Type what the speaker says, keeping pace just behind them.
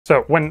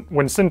So when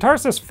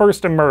Syntarsus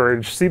first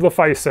emerged,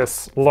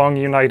 Coelophysis, long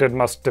united,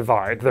 must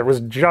divide. There was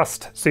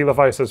just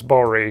Coelophysis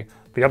borii.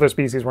 The other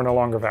species were no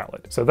longer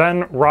valid. So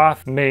then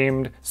Raath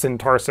named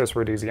Syntarsus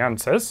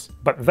rhodesiensis,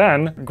 but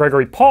then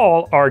Gregory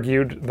Paul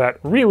argued that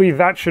really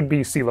that should be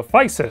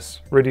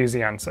Coelophysis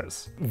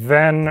rhodesiensis.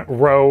 Then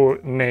Rowe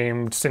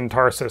named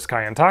Syntarsus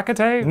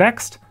kayenta.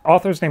 Next,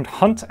 authors named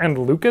Hunt and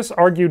Lucas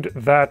argued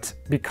that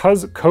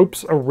because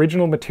Cope's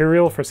original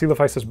material for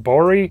Coelophysis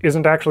borii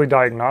isn't actually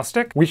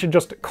diagnostic, we should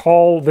just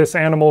call this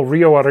animal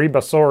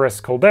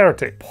Rioarribasaurus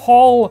colberti.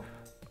 Paul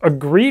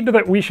agreed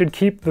that we should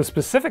keep the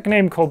specific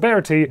name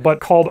colberti, but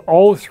called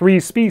all three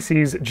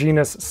species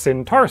genus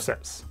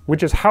Syntarsus,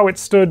 which is how it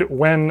stood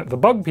when the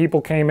bug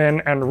people came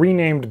in and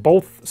renamed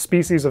both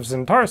species of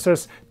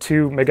Syntarsus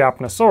to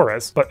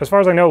Megapnosaurus, but as far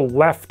as I know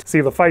left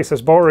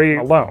Coelophysis borii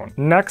alone.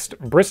 Next,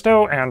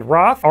 Bristowe and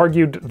Raath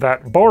argued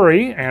that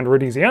borii and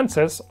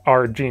rhodesiensis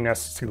are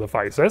genus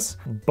Coelophysis,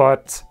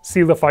 but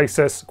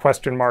Coelophysis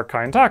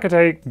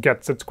kayenta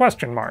gets its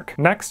question mark.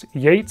 Next,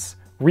 Yates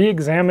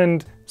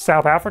re-examined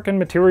South African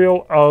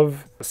material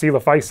of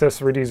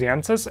Coelophysis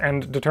rhodesiensis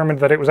and determined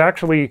that it was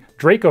actually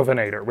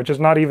Dracovenator, which is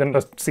not even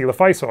a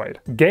coelophysoid.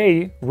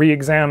 Gay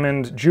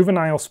re-examined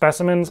juvenile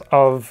specimens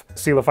of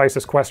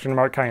Coelophysis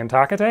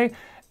kayenta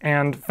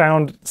and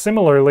found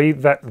similarly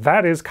that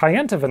that is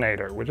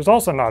Kayentavenator, which is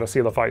also not a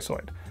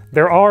coelophysoid.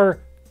 There are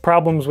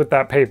problems with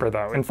that paper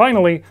though. And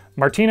finally,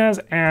 Martinez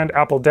and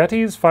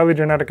Apeldety's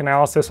phylogenetic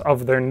analysis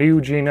of their new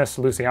genus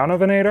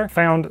Lucianovenator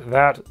found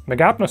that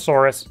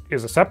Megapnosaurus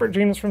is a separate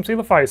genus from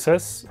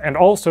Coelophysis, and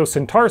also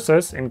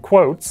Syntarsus, in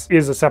quotes,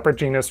 is a separate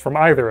genus from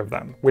either of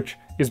them, which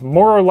is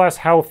more or less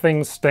how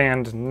things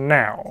stand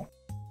now.